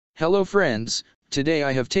Hello friends, today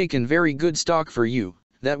I have taken very good stock for you,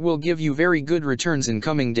 that will give you very good returns in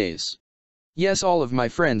coming days. Yes, all of my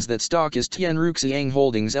friends, that stock is Tian Ruixiang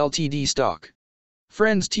Holdings Ltd stock.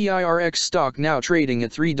 Friends, TIRX stock now trading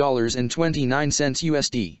at $3.29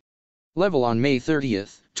 USD. Level on May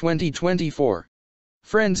 30th, 2024.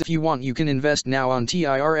 Friends, if you want, you can invest now on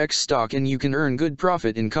TIRX stock and you can earn good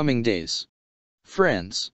profit in coming days.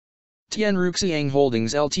 Friends, Tian Ruixiang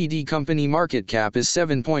Holdings Ltd company market cap is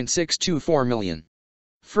 7.624 million.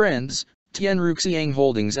 Friends, Tian Ruixiang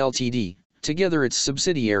Holdings Ltd, together its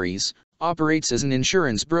subsidiaries, operates as an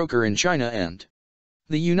insurance broker in China and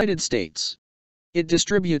the United States. It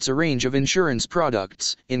distributes a range of insurance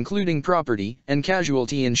products, including property and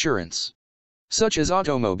casualty insurance, such as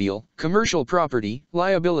automobile, commercial property,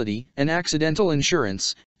 liability and accidental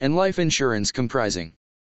insurance, and life insurance comprising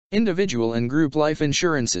individual and group life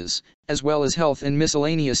insurances, as well as health and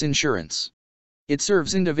miscellaneous insurance. It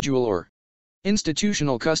serves individual or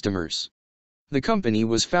institutional customers. The company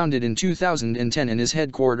was founded in 2010 and is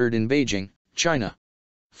headquartered in Beijing, China.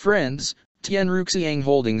 Friends, Tian Ruixiang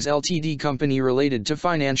Holdings Ltd company related to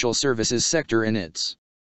financial services sector and it's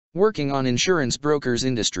working on insurance brokers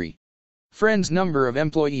industry. Friends, number of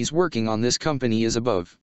employees working on this company is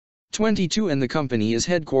above 22 and the company is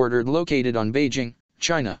headquartered located on Beijing,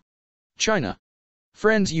 China.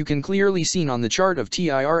 Friends, you can clearly seen on the chart of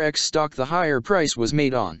TIRX stock the higher price was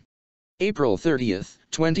made on April 30th,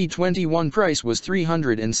 2021. Price was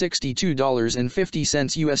 $362.50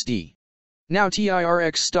 USD. Now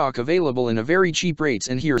TIRX stock available in a very cheap rates,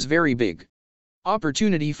 and here's very big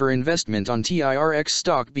opportunity for investment on TIRX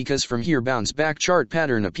stock because from here bounce back chart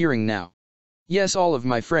pattern appearing now. Yes, all of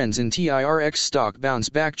my friends, in TIRX stock bounce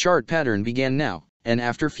back chart pattern began now, and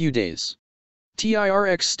after few days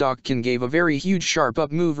TIRX stock can give a very huge sharp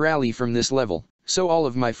up move rally from this level. So all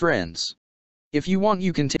of my friends, if you want,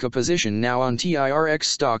 you can take a position now on TIRX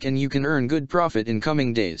stock and you can earn good profit in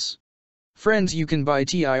coming days. Friends, you can buy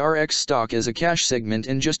TIRX stock as a cash segment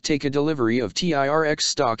and just take a delivery of TIRX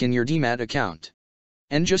stock in your demat account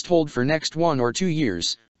and just hold for next 1 or 2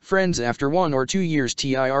 years. Friends, after 1 or 2 years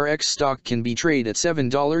TIRX stock can be traded at $7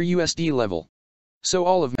 USD level. So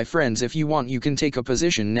all of my friends, if you want, you can take a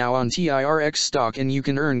position now on TIRX stock and you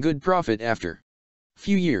can earn good profit after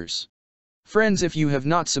few years. Friends, if you have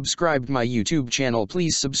not subscribed my YouTube channel,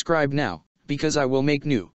 please subscribe now, because I will make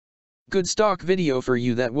new good stock video for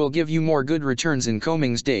you that will give you more good returns in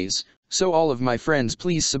coming days. So all of my friends,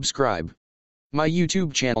 please subscribe my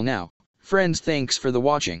YouTube channel now. Friends, thanks for the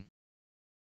watching.